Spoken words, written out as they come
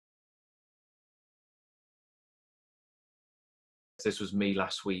This was me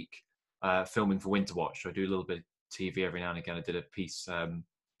last week filming for Winter Watch. So I do a little bit of TV every now and again. I did a piece on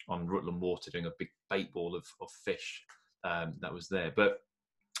Rutland Water, doing a big bait ball of fish that was there. But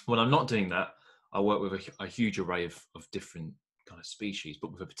when I'm not doing that, I work with a huge array of different kind of species,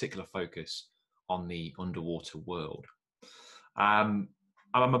 but with a particular focus on the underwater world. I'm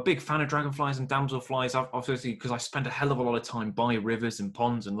a big fan of dragonflies and damselflies, obviously, because I spend a hell of a lot of time by rivers and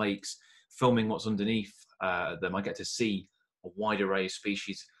ponds and lakes filming what's underneath them. I get to see a wide array of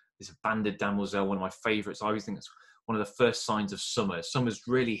species. There's a banded damsel, one of my favourites. I always think it's one of the first signs of summer. Summer's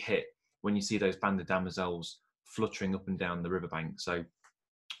really hit when you see those banded damsels fluttering up and down the riverbank. So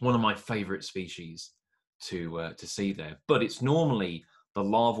one of my favourite species to see there. But it's normally the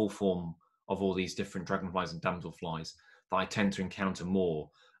larval form of all these different dragonflies and damselflies that I tend to encounter more,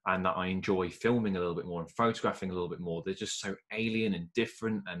 and that I enjoy filming a little bit more and photographing a little bit more. They're just so alien and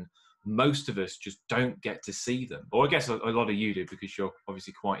different, and most of us just don't get to see them. Or I guess a lot of you do, because you're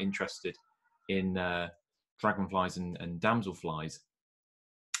obviously quite interested in dragonflies and damselflies,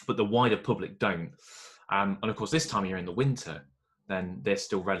 but the wider public don't. And of course, this time of year in the winter, then they're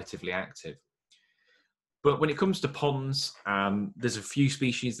still relatively active. But when it comes to ponds, there's a few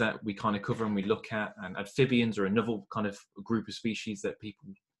species that we kind of cover and we look at, and amphibians are another kind of group of species that people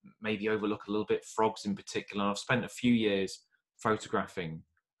maybe overlook a little bit, frogs in particular. I've spent a few years photographing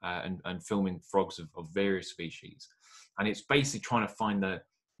and filming frogs of various species. And it's basically trying to find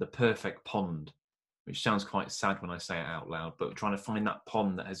the perfect pond, which sounds quite sad when I say it out loud, but trying to find that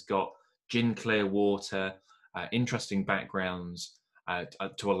pond that has got gin clear water, interesting backgrounds,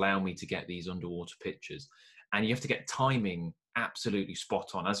 to allow me to get these underwater pictures. And you have to get timing absolutely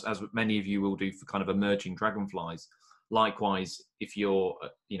spot on, as many of you will do for kind of emerging dragonflies. Likewise, if you're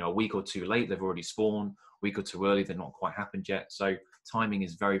a week or two late, they've already spawned. A week or two early, they're not quite happened yet. So timing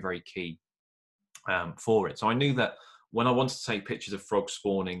is very, very key for it. So I knew that when I wanted to take pictures of frogs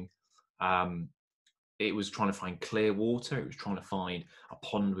spawning, it was trying to find clear water. It was trying to find a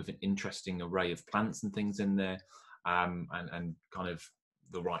pond with an interesting array of plants and things in there. And kind of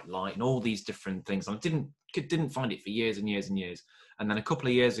the right light and all these different things. And I didn't find it for years and years and years. And then a couple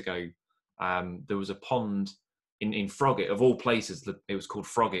of years ago, there was a pond in Froggatt, of all places. It was called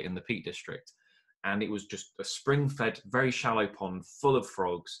Froggatt in the Peak District, and it was just a spring-fed, very shallow pond full of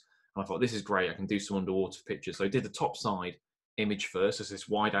frogs. And I thought, this is great. I can do some underwater pictures. So I did the top side image first, as this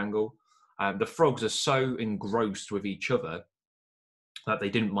wide angle. The frogs are so engrossed with each other that they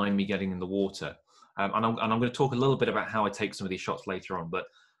didn't mind me getting in the water. And I'm going to talk a little bit about how I take some of these shots later on, but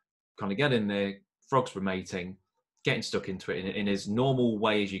kind of get in there, frogs were mating, getting stuck into it in as normal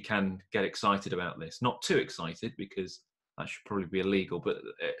way as you can get excited about this. Not too excited, because that should probably be illegal, but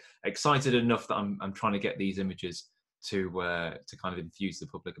excited enough that I'm trying to get these images to kind of enthuse the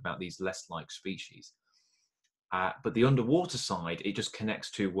public about these less like species. But the underwater side, it just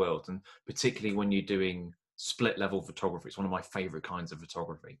connects two worlds, and particularly when you're doing split level photography, it's one of my favorite kinds of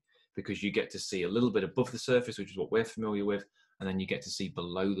photography, because you get to see a little bit above the surface, which is what we're familiar with, and then you get to see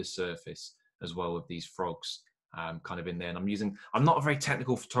below the surface as well with these frogs kind of in there. And I'm not a very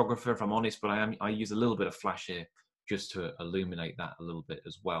technical photographer, if I'm honest, but I use a little bit of flash here just to illuminate that a little bit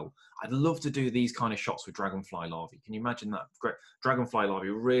as well. I'd love to do these kind of shots with dragonfly larvae. Can you imagine that? Dragonfly larvae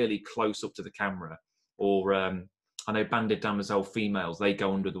really close up to the camera, or I know banded damsel females, they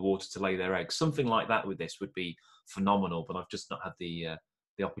go under the water to lay their eggs. Something like that with this would be phenomenal, but I've just not had the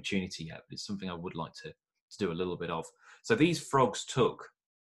opportunity yet. But it's something I would like to do a little bit of. So these frogs took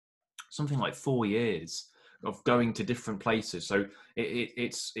something like 4 years of going to different places. So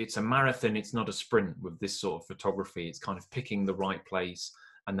it's a marathon, it's not a sprint with this sort of photography. It's kind of picking the right place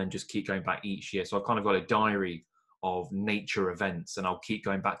and then just keep going back each year. So I've kind of got a diary of nature events, and I'll keep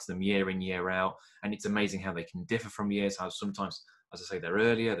going back to them year in, year out. And it's amazing how they can differ from years, how sometimes, as I say, they're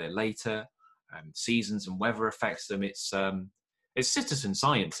earlier, they're later, seasons and weather affects them. It's citizen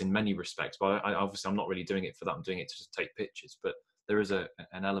science in many respects, but obviously I'm not really doing it for that. I'm doing it to just take pictures, but there is an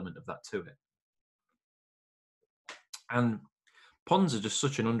element of that to it. And ponds are just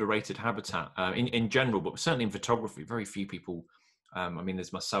such an underrated habitat in general, but certainly in photography. Very few people, I mean,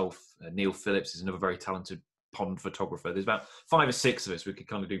 there's myself, Neil Phillips is another very talented pond photographer. There's about 5 or 6 of us. We could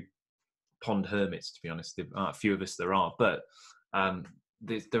kind of do pond hermits, to be honest. A few of us there are, but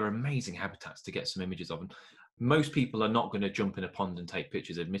there are amazing habitats to get some images of. And most people are not going to jump in a pond and take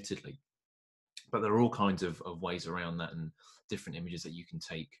pictures, admittedly, but there are all kinds of ways around that and different images that you can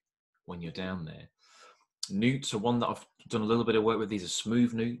take when you're down there. Newts are one that I've done a little bit of work with. These are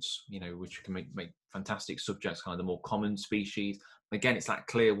smooth newts, which can make fantastic subjects, kind of the more common species. Again, it's that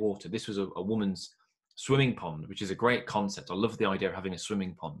clear water. This was a woman's swimming pond, which is a great concept. I love the idea of having a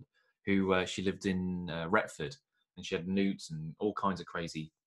swimming pond. She lived in Retford, and she had newts and all kinds of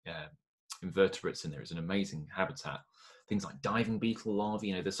crazy invertebrates in there. It's an amazing habitat. Things like diving beetle larvae,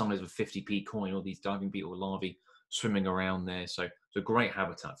 you know, there's sometimes with 50p coin, all these diving beetle larvae swimming around there. So it's a great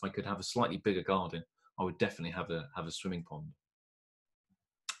habitat. If I could have a slightly bigger garden, I would definitely have a swimming pond.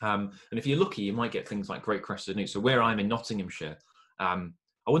 And if you're lucky, you might get things like great crested newts. So where I'm in Nottinghamshire, I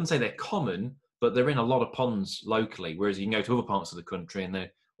wouldn't say they're common, but they're in a lot of ponds locally, whereas you can go to other parts of the country and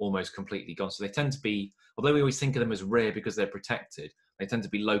they're almost completely gone. So they tend to be, although we always think of them as rare because they're protected, they tend to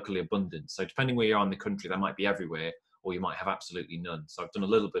be locally abundant. So depending where you are in the country, they might be everywhere, or you might have absolutely none. So I've done a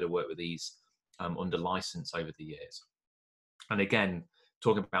little bit of work with these under license over the years. And again,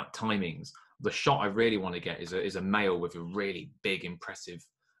 talking about timings, the shot I really want to get is a male with a really big, impressive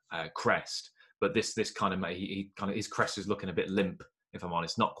crest. But this kind of his crest is looking a bit limp, if I'm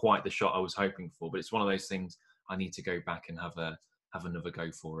honest. Not quite the shot I was hoping for, but it's one of those things I need to go back and have another go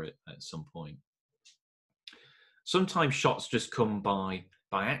for it at some point. Sometimes shots just come by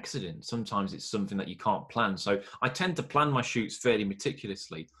accident. Sometimes it's something that you can't plan. So I tend to plan my shoots fairly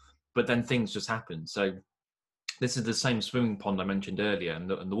meticulously, but then things just happen. So this is the same swimming pond I mentioned earlier, and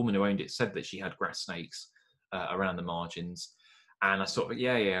the woman who owned it said that she had grass snakes around the margins. And I sort of,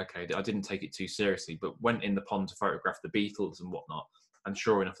 yeah, okay. I didn't take it too seriously, but went in the pond to photograph the beetles and whatnot. And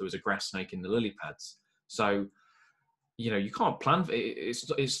sure enough, there was a grass snake in the lily pads. So, you know, you can't plan.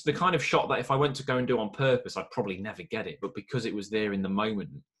 It's the kind of shot that if I went to go and do on purpose, I'd probably never get it. But because it was there in the moment,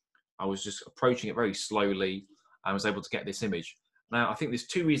 I was just approaching it very slowly. I was able to get this image. Now, I think there's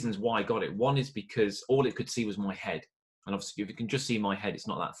two reasons why I got it. One is because all it could see was my head. And obviously, if you can just see my head, it's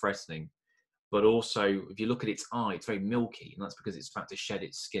not that threatening. But also, if you look at its eye, it's very milky, and that's because it's about to shed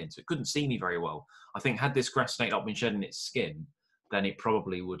its skin. So it couldn't see me very well. I think had this grass snake not been shedding its skin, then it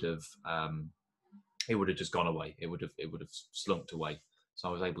probably would have just gone away. It would have slunked away. So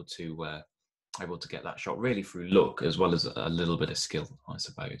I was able to get that shot really through luck as well as a little bit of skill, I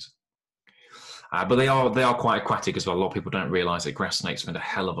suppose. But they are quite aquatic as well. A lot of people don't realise that grass snakes spend a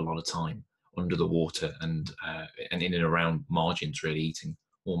hell of a lot of time under the water and in and around margins, really eating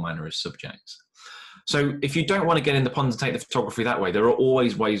all manner of subjects. So if you don't want to get in the pond and take the photography that way, there are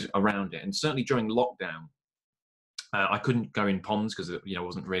always ways around it. And certainly during lockdown, I couldn't go in ponds because I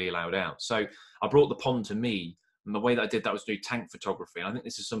wasn't really allowed out. So I brought the pond to me, and the way that I did that was do tank photography. And I think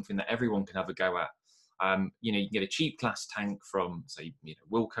this is something that everyone can have a go at. You can get a cheap class tank from, say,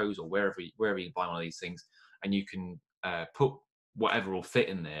 Wilko's or wherever you buy one of these things, and you can put whatever will fit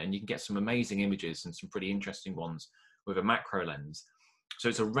in there, and you can get some amazing images and some pretty interesting ones with a macro lens. So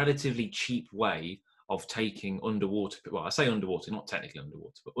it's a relatively cheap way of taking underwater, well, I say underwater, not technically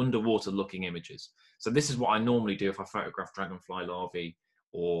underwater, but underwater looking images. So this is what I normally do if I photograph dragonfly larvae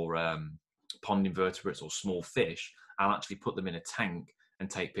or pond invertebrates or small fish. I'll actually put them in a tank and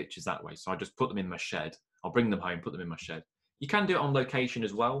take pictures that way. So I just put them in my shed. I'll bring them home, put them in my shed. You can do it on location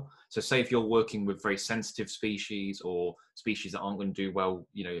as well. So say if you're working with very sensitive species or species that aren't going to do well,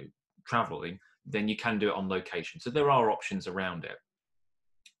 traveling, then you can do it on location. So there are options around it.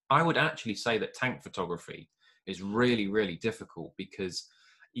 I would actually say that tank photography is really, really difficult because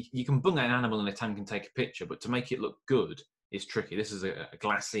you can bung an animal in a tank and take a picture, but to make it look good is tricky. This is a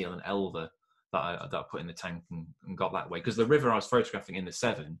glass seal, an elver that I put in the tank and got that way. Because the river I was photographing in the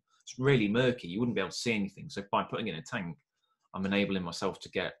Severn, it's really murky. You wouldn't be able to see anything. So by putting it in a tank, I'm enabling myself to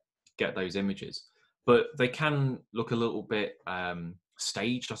get those images. But they can look a little bit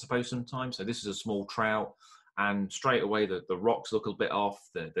staged, I suppose, sometimes. So this is a small trout. And straight away, the rocks look a bit off.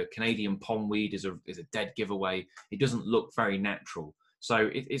 The Canadian pondweed is a dead giveaway. It doesn't look very natural. So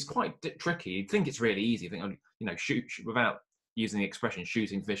it's quite tricky. You'd think it's really easy. You think, shoot without using the expression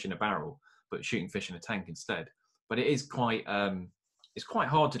shooting fish in a barrel, but shooting fish in a tank instead. But it is quite it's quite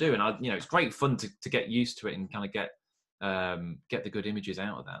hard to do. And it's great fun to get used to it and kind of get the good images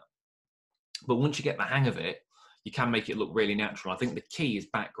out of that. But once you get the hang of it, you can make it look really natural. I think the key is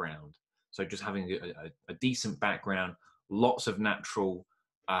background. So just having a decent background, lots of natural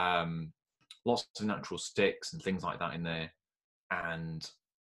sticks and things like that in there, and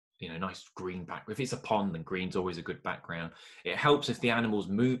nice green background. If it's a pond, then green's always a good background. It helps if the animals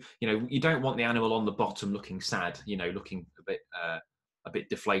move. You don't want the animal on the bottom looking sad. Looking a bit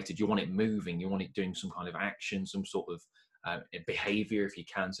deflated. You want it moving. You want it doing some kind of action, some sort of behavior if you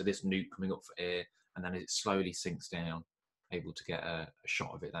can. So this newt coming up for air, and then it slowly sinks down. Able to get a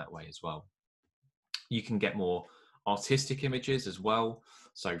shot of it that way as well. You can get more artistic images as well.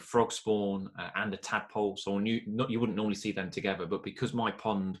 So frog spawn and a tadpole. So you wouldn't normally see them together, but because my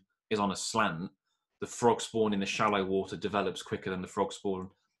pond is on a slant, the frog spawn in the shallow water develops quicker than the frog spawn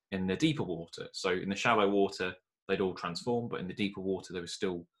in the deeper water. So in the shallow water, they'd all transform, but in the deeper water, they were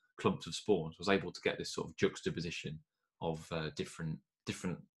still clumps of spawns, was able to get this sort of juxtaposition of different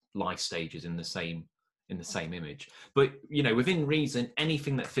life stages in the same image. But you know, within reason,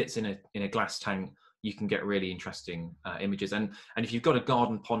 anything that fits in a glass tank, you can get really interesting images. And if you've got a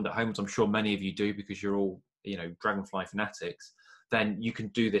garden pond at home, which I'm sure many of you do because you're all, you know, dragonfly fanatics, then you can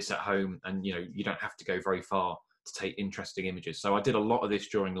do this at home, and you know, you don't have to go very far to take interesting images. So I did a lot of this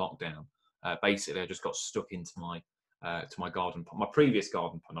during lockdown. Basically, I just got stuck into my garden pond, my previous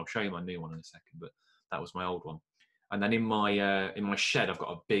garden pond. I'll show you my new one in a second, but that was my old one. And then in my shed, I've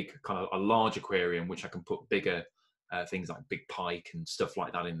got a big kind of a large aquarium, which I can put bigger things like big pike and stuff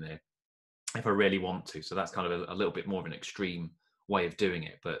like that in there if I really want to. So that's kind of a little bit more of an extreme way of doing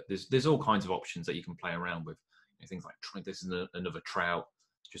it. But there's all kinds of options that you can play around with. You know, things like this is another trout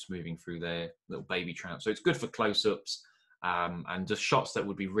just moving through there, little baby trout. So it's good for close-ups and just shots that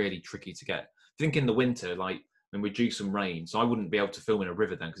would be really tricky to get. I think in the winter, like when we're due some rain, so I wouldn't be able to film in a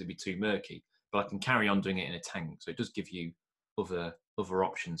river then because it'd be too murky. But I can carry on doing it in a tank. So it does give you other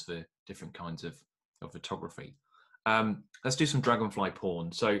options for different kinds of photography. Let's do some dragonfly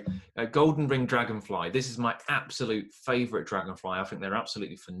porn. So golden ring dragonfly. This is my absolute favorite dragonfly. I think they're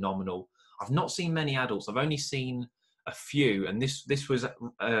absolutely phenomenal. I've not seen many adults. I've only seen a few. And this was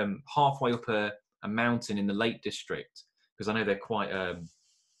halfway up a mountain in the Lake District, because I know they're quite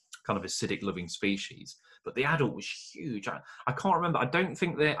kind of acidic loving species. But the adult was huge. I can't remember. I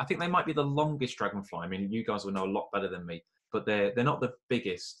think they might be the longest dragonfly. I mean, you guys will know a lot better than me, but they're not the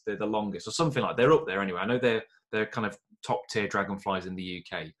biggest. They're the longest, or something like. They're up there anyway. I know they're kind of top tier dragonflies in the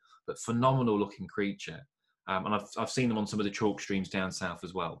UK, but phenomenal looking creature. And I've seen them on some of the chalk streams down south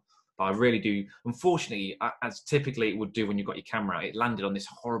as well. But I really do. Unfortunately, as typically it would do when you've got your camera out, it landed on this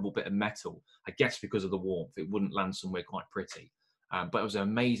horrible bit of metal. I guess because of the warmth, it wouldn't land somewhere quite pretty. But it was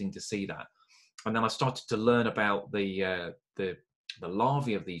amazing to see that. And then I started to learn about the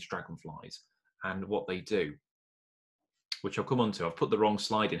larvae of these dragonflies and what they do, which I'll come on to. I've put the wrong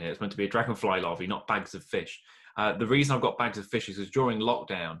slide in here. It's meant to be a dragonfly larvae, not bags of fish. The reason I've got bags of fish is because during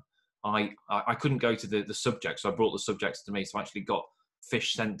lockdown, I couldn't go to the subjects, so I brought the subjects to me. So I actually got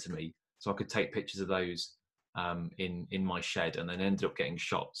fish sent to me, so I could take pictures of those in my shed, and then ended up getting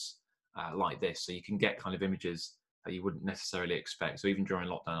shots like this. So you can get kind of images that you wouldn't necessarily expect. So even during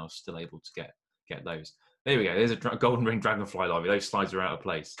lockdown, I was still able to get those. There we go. There's a golden ring dragonfly larvae. Those slides are out of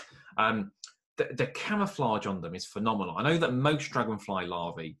place. The camouflage on them is phenomenal. I know that most dragonfly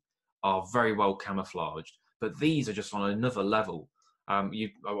larvae are very well camouflaged, but these are just on another level. I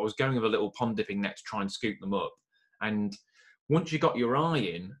was going with a little pond dipping net to try and scoop them up, and once you got your eye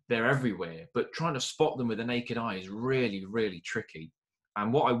in, they're everywhere. But trying to spot them with the naked eye is really, really tricky.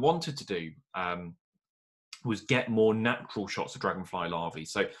 And what I wanted to do was get more natural shots of dragonfly larvae.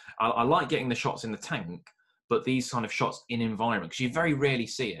 So I like getting the shots in the tank, but these kind of shots in environment, because you very rarely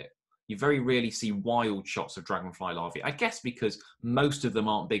see it. You very rarely see wild shots of dragonfly larvae. I guess because most of them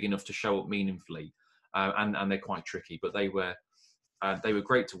aren't big enough to show up meaningfully, and they're quite tricky. But they were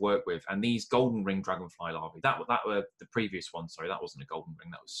great to work with. And these golden ring dragonfly larvae, that were the previous one. Sorry, that wasn't a golden ring.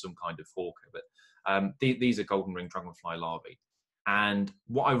 That was some kind of hawker. But these are golden ring dragonfly larvae. And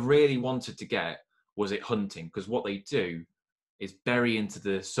what I really wanted to get was it hunting, because what they do is bury into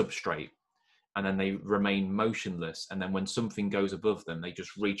the substrate, and then they remain motionless. And then when something goes above them, they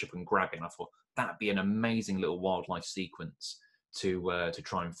just reach up and grab it. And I thought that'd be an amazing little wildlife sequence to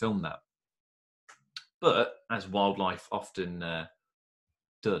try and film that. But as wildlife often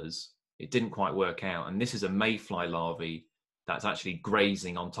does, it didn't quite work out. And this is a mayfly larvae that's actually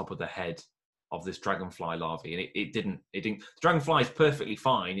grazing on top of the head of this dragonfly larvae, and it didn't. The dragonfly is perfectly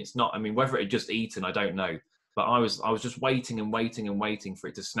fine. It's not. I mean, whether it had just eaten, I don't know. But I was just waiting and waiting and waiting for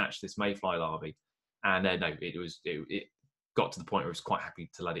it to snatch this mayfly larvae, and no, it got to the point where I was quite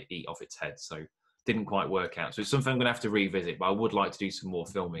happy to let it eat off its head. So didn't quite work out. So it's something I'm going to have to revisit. But I would like to do some more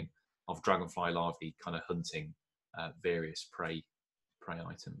filming of dragonfly larvae, kind of hunting various prey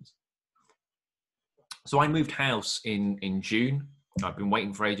items. So I moved house in June. I've been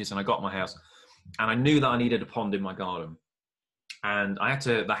waiting for ages, and I got my house. And I knew that I needed a pond in my garden, and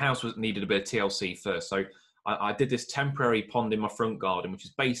the house needed a bit of TLC first. So I did this temporary pond in my front garden, which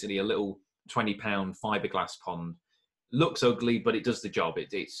is basically a little 20-pound fiberglass pond. Looks ugly, but it does the job.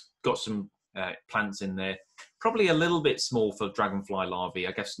 It's got some plants in there, probably a little bit small for dragonfly larvae,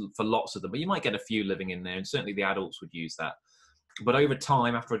 I guess, for lots of them, but you might get a few living in there, and certainly the adults would use that. But over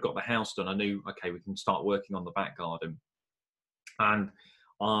time, after I'd got the house done, I knew, okay, we can start working on the back garden. And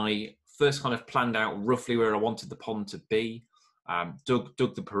I first kind of planned out roughly where I wanted the pond to be, dug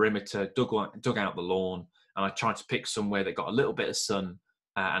the perimeter, dug out the lawn, and I tried to pick somewhere that got a little bit of sun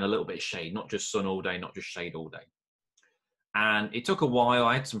and a little bit of shade, not just sun all day, not just shade all day. And it took a while.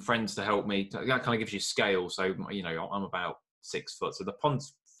 I had some friends to help me. That kind of gives you scale. So, you know, I'm about 6 foot. So the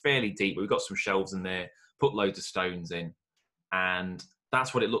pond's fairly deep. We've got some shelves in there, put loads of stones in. And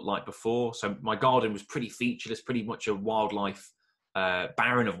that's what it looked like before. So my garden was pretty featureless, pretty much a wildlife,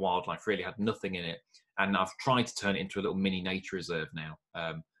 barren of wildlife, really had nothing in it. And I've tried to turn it into a little mini nature reserve now.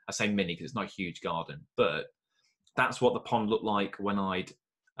 I say mini because it's not a huge garden, but that's what the pond looked like when I'd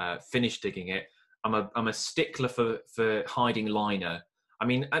finished digging it. I'm a stickler for hiding liner. I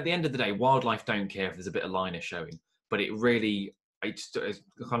mean, at the end of the day, wildlife don't care if there's a bit of liner showing, but it's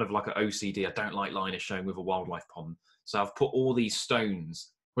kind of like an OCD. I don't like liner showing with a wildlife pond. So I've put all these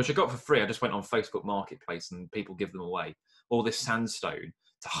stones, which I got for free. I just went on Facebook Marketplace and people give them away. All this sandstone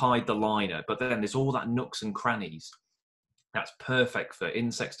to hide the liner, but then there's all that nooks and crannies. That's perfect for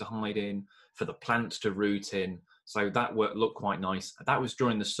insects to hide in, for the plants to root in. So that looked quite nice. That was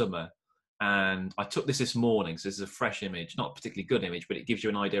during the summer. And I took this morning, so this is a fresh image, not a particularly good image, but it gives you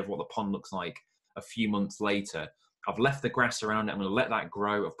an idea of what the pond looks like a few months later. I've left the grass around it. I'm going to let that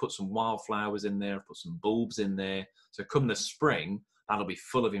grow. I've put some wildflowers in there. I've put some bulbs in there. So come the spring, that'll be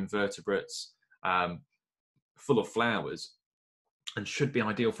full of invertebrates, full of flowers, and should be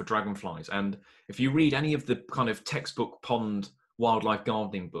ideal for dragonflies. And if you read any of the kind of textbook pond wildlife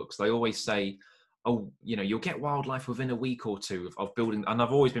gardening books, they always say, oh, you know, you'll get wildlife within a week or two of building. And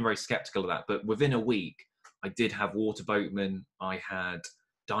I've always been very skeptical of that. But within a week, I did have water boatmen. I had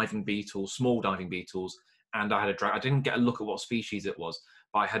diving beetles, small diving beetles. And I had I didn't get a look at what species it was,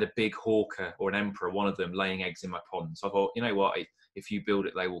 but I had a big hawker or an emperor, one of them, laying eggs in my pond. So I thought, you know what, if you build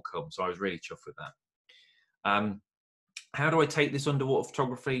it, they will come. So I was really chuffed with that. How do I take this underwater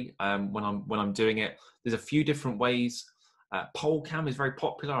photography when I'm doing it? There's a few different ways. Pole cam is very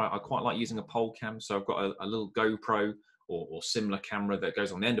popular. I quite like using a pole cam. So I've got a little GoPro or similar camera that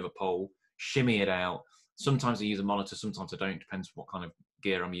goes on the end of a pole, shimmy it out. Sometimes I use a monitor, sometimes I don't, depends what kind of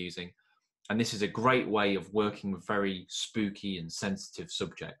gear I'm using. And this is a great way of working with very spooky and sensitive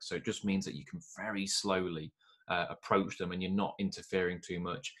subjects. So it just means that you can very slowly approach them and you're not interfering too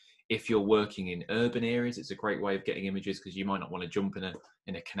much. If you're working in urban areas, it's a great way of getting images because you might not want to jump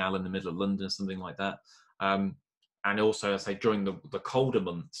in a canal in the middle of London or something like that. And also, I say during the colder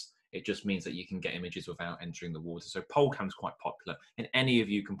months, it just means that you can get images without entering the water. So pole cam is quite popular, and any of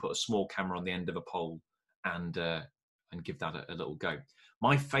you can put a small camera on the end of a pole and give that a little go.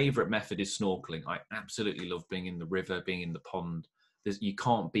 My favourite method is snorkeling. I absolutely love being in the river, being in the pond. You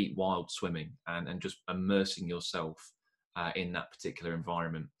can't beat wild swimming and just immersing yourself in that particular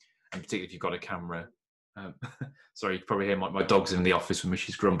environment. And particularly if you've got a camera. Sorry, you can probably hear my dog's in the office with me.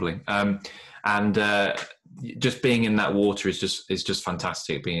 She's grumbling. And just being in that water is just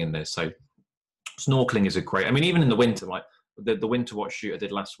fantastic. Being in there, so snorkeling is a great. I mean, even in the winter, like the winter watch shoot I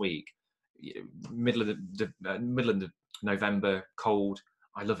did last week, middle of November, cold.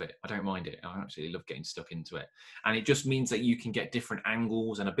 I love it. I don't mind it. I absolutely love getting stuck into it. And it just means that you can get different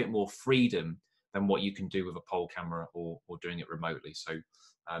angles and a bit more freedom than what you can do with a pole camera or doing it remotely. So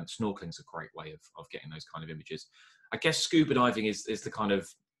snorkeling is a great way of getting those kind of images. I guess scuba diving is the kind of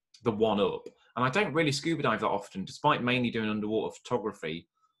the one up. And I don't really scuba dive that often, despite mainly doing underwater photography.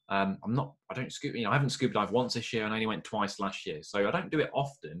 I haven't scuba dived once this year and I only went twice last year. So I don't do it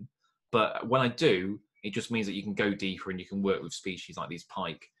often, but when I do, it just means that you can go deeper and you can work with species like these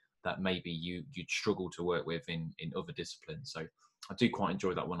pike that maybe you'd struggle to work with in other disciplines. So I do quite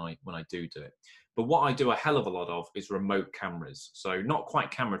enjoy that when I do it. But what I do a hell of a lot of is remote cameras. So not quite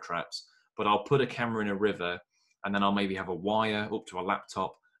camera traps, but I'll put a camera in a river and then I'll maybe have a wire up to a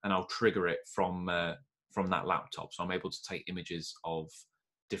laptop and I'll trigger it from that laptop. So I'm able to take images of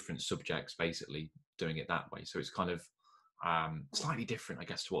different subjects, basically doing it that way. So it's kind of slightly different, I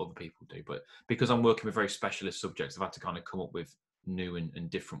guess, to what other people do. But because I'm working with very specialist subjects, I've had to kind of come up with new and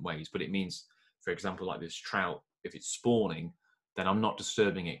different ways. But it means, for example, like this trout, if it's spawning, then I'm not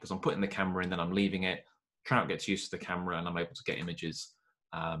disturbing it because I'm putting the camera in, then I'm leaving it. Trout gets used to the camera and I'm able to get images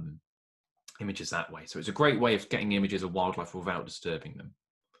that way. So it's a great way of getting images of wildlife without disturbing them.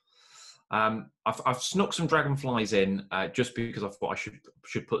 I've snuck some dragonflies in just because I thought I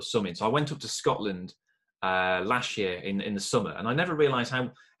should put some in. So I went up to Scotland last year in the summer, and I never realised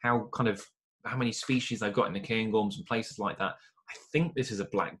how many species they've got in the Cairngorms and places like that. I think this is a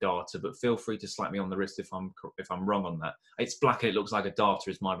black darter, but feel free to slap me on the wrist if I'm wrong on that. It's black and it looks like a darter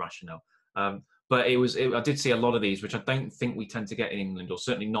is my rationale. But I did see a lot of these, which I don't think we tend to get in England, or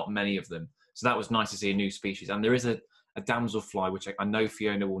certainly not many of them. So that was nice to see a new species. And there is a damselfly, which I know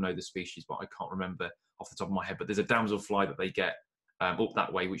Fiona will know the species, but I can't remember off the top of my head. But there's a damselfly that they get up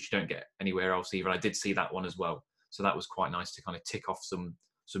that way, which you don't get anywhere else either. I did see that one as well. So that was quite nice to kind of tick off some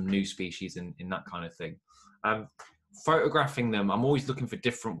new species in that kind of thing. photographing them, I'm always looking for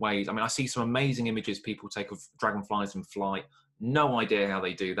different ways. I mean, I see some amazing images people take of dragonflies in flight. No idea how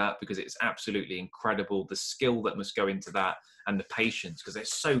they do that, because it's absolutely incredible, the skill that must go into that, and the patience, because they're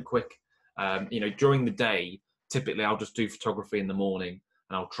so quick. You know, during the day, typically I'll just do photography in the morning,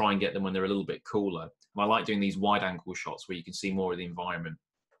 and I'll try and get them when they're a little bit cooler. And I like doing these wide angle shots where you can see more of the environment.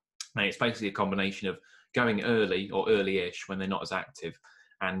 And it's basically a combination of going early or early-ish when they're not as active,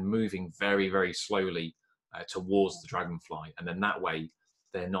 and moving very, very slowly towards the dragonfly, and then that way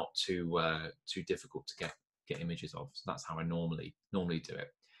they're not too difficult to get images of. So that's how I normally do it.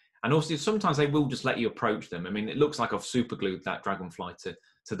 And also sometimes they will just let you approach them. I mean, it looks like I've super glued that dragonfly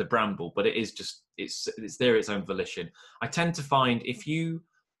to the bramble, but it is just it's there its own volition. I tend to find if you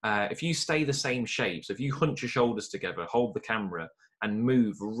stay the same shape, so if you hunch your shoulders together, hold the camera, and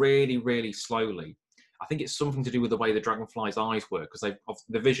move really, really slowly, I think it's something to do with the way the dragonfly's eyes work, because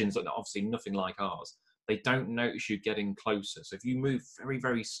the vision's obviously nothing like ours. They don't notice you getting closer. So if you move very,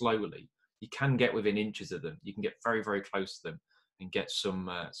 very slowly, you can get within inches of them. You can get very, very close to them and get some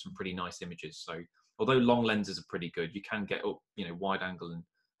pretty nice images. So although long lenses are pretty good, you can get up, you know, wide angle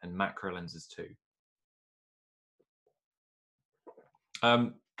and macro lenses too.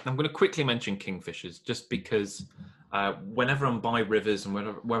 I'm going to quickly mention kingfishers, just because whenever I'm by rivers and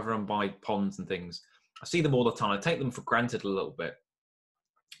whenever I'm by ponds and things, I see them all the time. I take them for granted a little bit,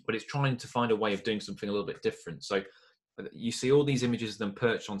 but it's trying to find a way of doing something a little bit different. So you see all these images of them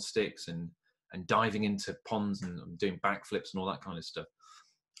perched on sticks and diving into ponds and doing backflips and all that kind of stuff.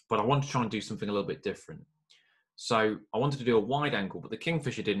 But I want to try and do something a little bit different. So I wanted to do a wide angle, but the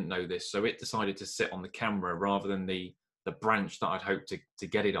kingfisher didn't know this, so it decided to sit on the camera rather than the branch that I'd hoped to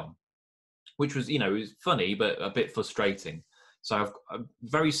get it on, which was, you know, it was funny, but a bit frustrating. So I've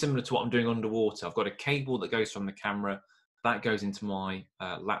very similar to what I'm doing underwater. I've got a cable that goes from the camera, that goes into my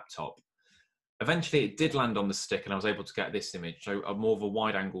laptop. Eventually it did land on the stick and I was able to get this image, so more of a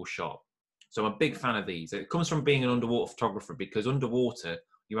wide angle shot. So I'm a big fan of these. It comes from being an underwater photographer, because underwater,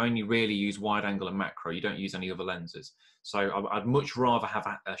 you only really use wide angle and macro. You don't use any other lenses. So I'd much rather have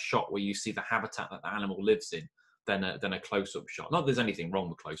a shot where you see the habitat that the animal lives in than a close-up shot. Not that there's anything wrong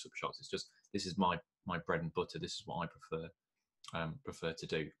with close-up shots. It's just, this is my bread and butter. This is what I prefer to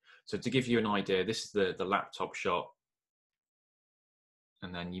do. So to give you an idea, this is the laptop shot.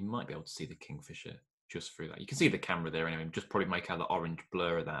 And then you might be able to see the kingfisher just through that. You can see the camera there anyway, just probably make out the orange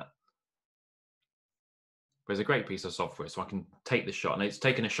blur of that. But it's a great piece of software, so I can take the shot, and it's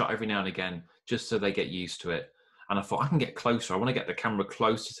taking a shot every now and again just so they get used to it. And I thought, I can get closer. I want to get the camera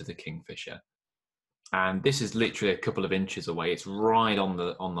closer to the kingfisher. And this is literally a couple of inches away. It's right on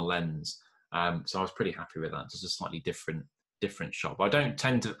the lens. So I was pretty happy with that. Just a slightly different shot. But I don't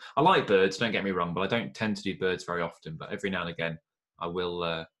tend to, I like birds, don't get me wrong, but I don't tend to do birds very often. But every now and again, I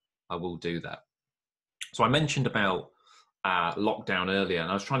will do that. So I mentioned about lockdown earlier,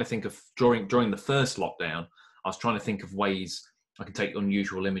 and I was trying to think of during the first lockdown, I was trying to think of ways I could take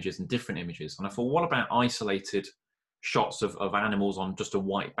unusual images and different images. And I thought, what about isolated shots of animals on just a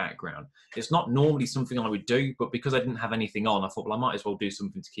white background? It's not normally something I would do, but because I didn't have anything on, I thought, well, I might as well do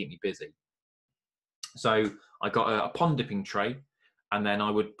something to keep me busy. So I got a pond dipping tray, and then I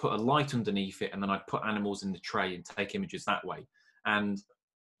would put a light underneath it, and then I'd put animals in the tray and take images that way. And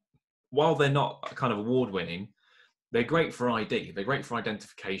while they're not kind of award-winning, they're great for ID. They're great for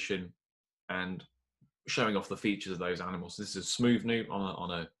identification and showing off the features of those animals. This is smooth nude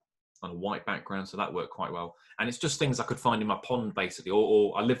on a white background, so that worked quite well. And it's just things I could find in my pond, basically.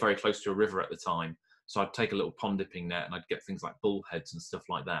 Or I lived very close to a river at the time, so I'd take a little pond dipping net and I'd get things like bullheads and stuff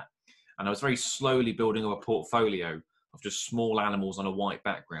like that. And I was very slowly building up a portfolio of just small animals on a white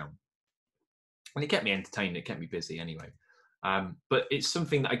background. And it kept me entertained. It kept me busy anyway. But it's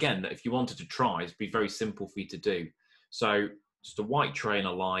something that, again, that if you wanted to try, it'd be very simple for you to do. So just a white tray and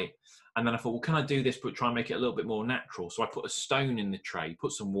a light. And then I thought, well, can I do this, but try and make it a little bit more natural? So I put a stone in the tray,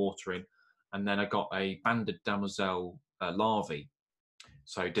 put some water in, and then I got a banded damozel larvae.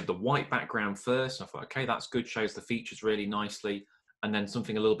 So I did the white background first. And I thought, okay, that's good, shows the features really nicely. And then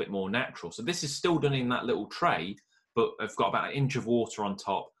something a little bit more natural. So this is still done in that little tray, but I've got about an inch of water on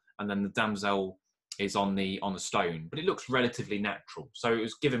top, and then the damsel is on the stone, but it looks relatively natural. So it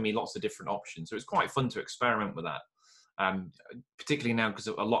was giving me lots of different options. So it was quite fun to experiment with that. Particularly now, because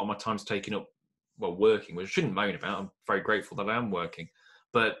a lot of my time's taken up, well, working, which I shouldn't moan about. I'm very grateful that I am working,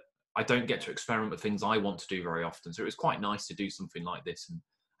 but I don't get to experiment with things I want to do very often. So it was quite nice to do something like this and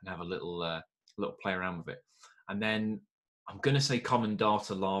have a little play around with it. And then I'm going to say common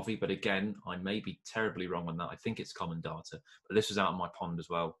darter larvae, but again, I may be terribly wrong on that. I think it's common darter, but this was out in my pond as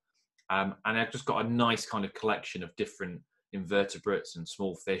well. And I've just got a nice kind of collection of different invertebrates and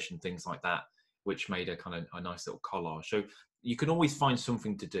small fish and things like that. which made a kind of a nice little collage. So you can always find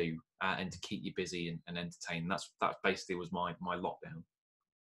something to do and to keep you busy and entertained. That basically was my lockdown.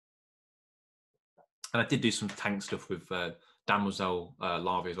 And I did do some tank stuff with Damoiselle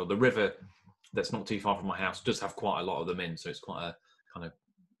larvae as well. The river that's not too far from my house does have quite a lot of them in, so it's quite a kind of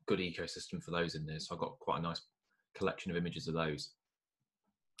good ecosystem for those in there. So I got quite a nice collection of images of those.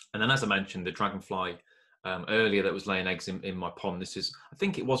 And then, as I mentioned, the dragonfly earlier that was laying eggs in my pond. This is, I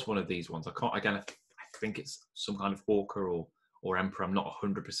think it was one of these ones. I can't, again, I think it's some kind of orca or emperor. I'm not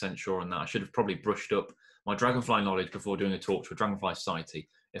 100% sure on that. I should have probably brushed up my dragonfly knowledge before doing a talk to a dragonfly society,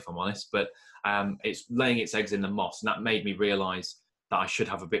 if I'm honest. But it's laying its eggs in the moss, and that made me realise that I should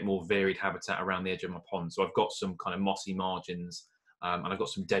have a bit more varied habitat around the edge of my pond. So I've got some kind of mossy margins, and I've got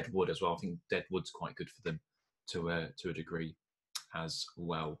some dead wood as well. I think dead wood's quite good for them to a degree as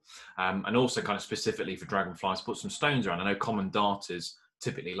well. And also kind of specifically for dragonflies, put some stones around. I know common darters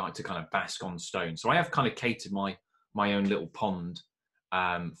typically like to kind of bask on stones. So I have kind of catered my own little pond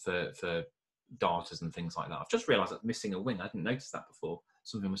for darters and things like that. I've just realised I'm missing a wing. I hadn't noticed that before.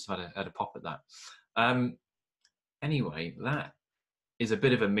 Something must have had a pop at that. Anyway, that is a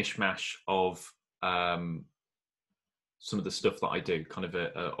bit of a mishmash of some of the stuff that I do, kind of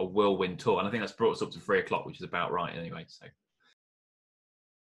a whirlwind tour. And I think that's brought us up to 3 o'clock, which is about right anyway. So